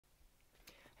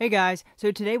Hey guys,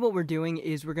 so today what we're doing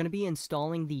is we're going to be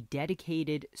installing the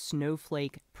dedicated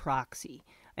Snowflake Proxy,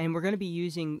 and we're going to be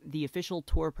using the official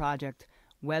Tor project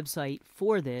website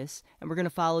for this, and we're going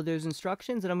to follow those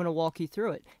instructions and I'm going to walk you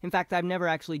through it. In fact, I've never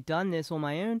actually done this on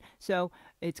my own, so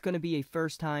it's going to be a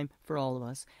first time for all of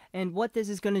us. And what this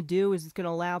is going to do is it's going to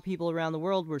allow people around the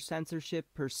world where censorship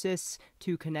persists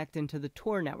to connect into the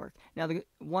Tor network. Now, the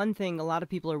one thing a lot of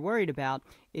people are worried about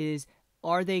is,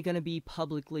 are they going to be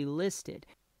publicly listed?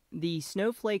 The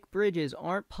Snowflake bridges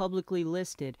aren't publicly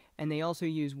listed, and they also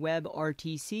use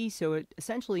WebRTC, so it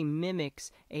essentially mimics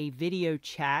a video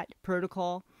chat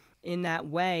protocol. In that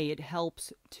way, it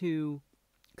helps to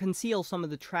conceal some of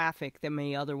the traffic that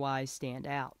may otherwise stand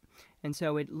out. And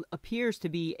so it appears to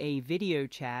be a video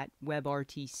chat,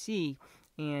 WebRTC,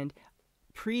 and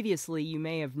previously you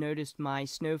may have noticed my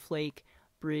Snowflake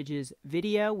Bridges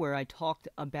video where I talked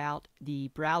about the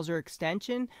browser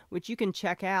extension, which you can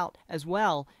check out as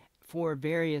well for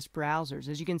various browsers.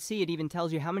 As you can see, it even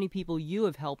tells you how many people you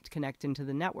have helped connect into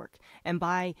the network. And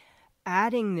by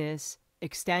adding this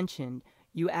extension,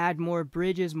 you add more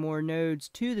bridges, more nodes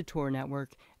to the Tor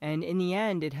network, and in the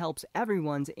end, it helps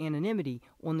everyone's anonymity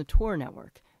on the Tor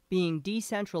network, being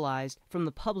decentralized from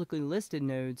the publicly listed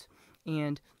nodes,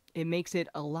 and it makes it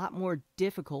a lot more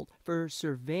difficult for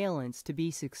surveillance to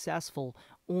be successful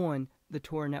on the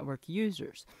Tor network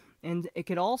users. And it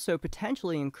could also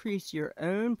potentially increase your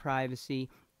own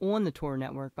privacy on the Tor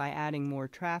network by adding more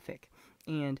traffic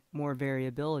and more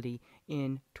variability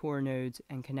in Tor nodes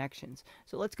and connections.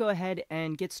 So let's go ahead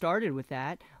and get started with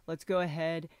that. Let's go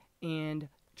ahead and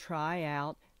try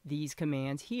out these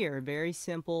commands here. Very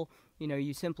simple.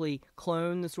 You simply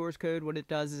clone the source code. What it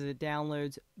does is it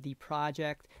downloads the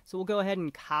project. So we'll go ahead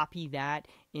and copy that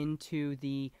into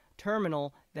the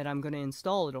terminal that I'm going to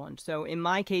install it on. So in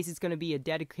my case, it's going to be a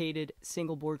dedicated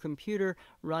single board computer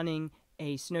running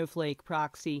a Snowflake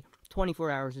proxy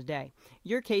 24 hours a day.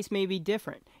 Your case may be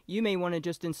different. You may want to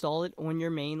just install it on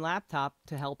your main laptop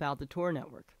to help out the Tor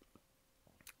network.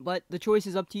 But the choice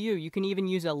is up to you. You can even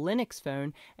use a Linux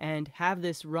phone and have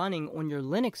this running on your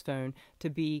Linux phone to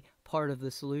be part of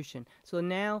the solution. So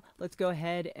now let's go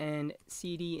ahead and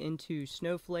cd into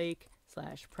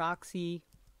Snowflake/proxy,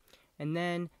 and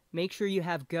then make sure you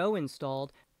have Go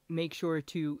installed. Make sure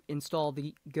to install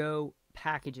the Go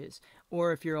packages.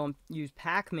 Or if you're on, use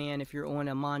Pacman if you're on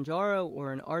a Manjaro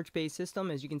or an Arch-based system.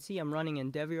 As you can see, I'm running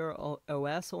Endeavour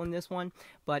OS on this one,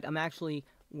 but I'm actually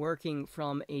working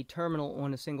from a terminal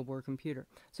on a single board computer.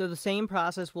 So the same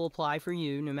process will apply for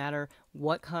you no matter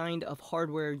what kind of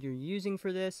hardware you're using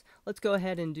for this. Let's go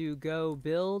ahead and do Go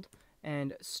build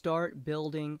and start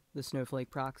building the Snowflake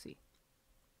proxy.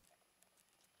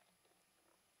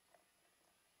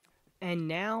 And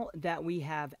now that we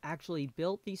have actually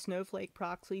built the Snowflake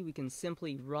proxy, we can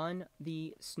simply run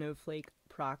the Snowflake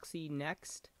proxy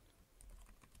next.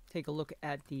 Take a look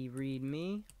at the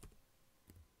README.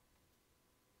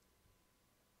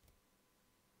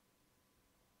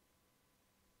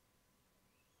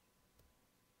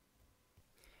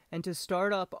 And to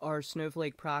start up our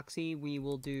Snowflake proxy, we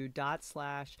will do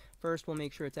 // first we'll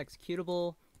make sure it's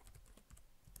executable,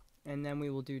 and then we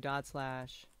will do /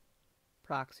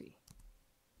 proxy.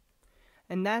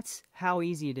 And that's how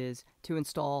easy it is to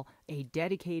install a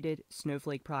dedicated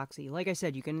Snowflake proxy. Like I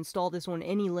said, you can install this on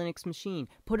any Linux machine.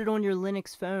 Put it on your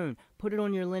Linux phone. Put it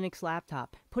on your Linux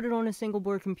laptop. Put it on a single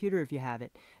board computer if you have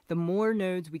it. The more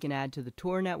nodes we can add to the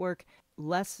Tor network,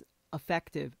 less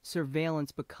effective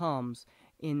surveillance becomes,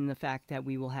 in the fact that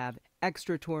we will have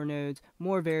extra Tor nodes,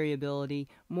 more variability,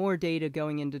 more data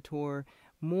going into Tor.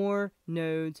 More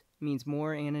nodes means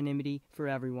more anonymity for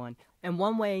everyone. And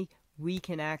one way we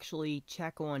can actually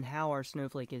check on how our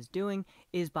Snowflake is doing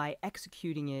is by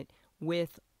executing it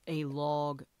with a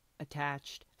log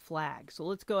attached flag. So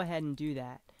let's go ahead and do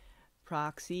that.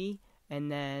 Proxy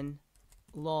and then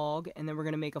log, and then we're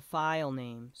going to make a file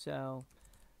name. So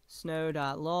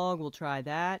snow.log, we'll try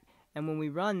that. And when we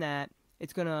run that,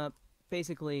 it's going to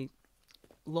basically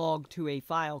log to a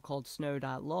file called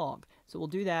snow.log. So we'll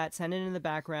do that, send it in the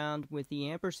background with the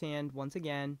ampersand once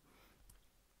again.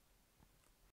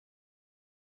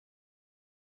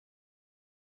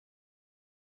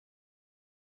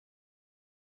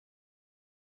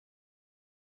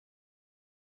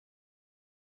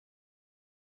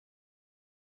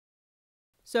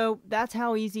 So that's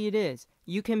how easy it is.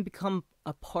 You can become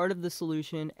a part of the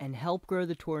solution and help grow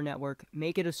the Tor network,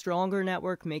 make it a stronger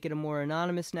network, make it a more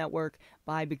anonymous network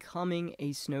by becoming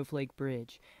a Snowflake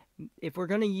bridge. if we're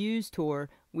going to use Tor,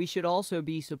 we should also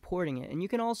be supporting it. And you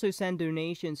can also send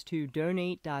donations to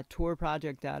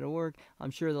donate.torproject.org.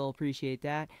 I'm sure they'll appreciate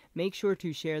that. Make sure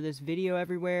to share this video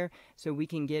everywhere so we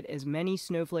can get as many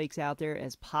snowflakes out there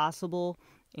as possible,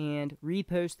 and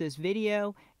repost this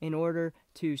video in order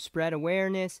to spread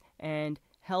awareness and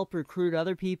help recruit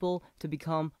other people to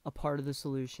become a part of the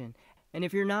solution. And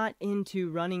if you're not into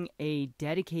running a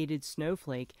dedicated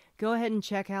Snowflake, go ahead and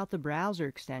check out the browser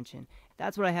extension.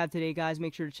 That's what I have today, guys.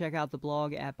 Make sure to check out the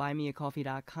blog at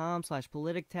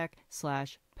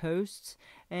buymeacoffee.com/politictech/posts.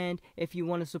 And if you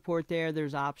want to support there,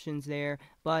 there's options there.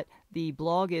 But the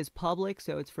blog is public,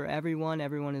 so it's for everyone.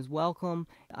 Everyone is welcome.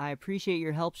 I appreciate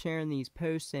your help sharing these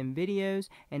posts and videos,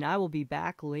 and I will be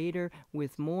back later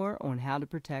with more on how to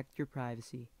protect your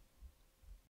privacy.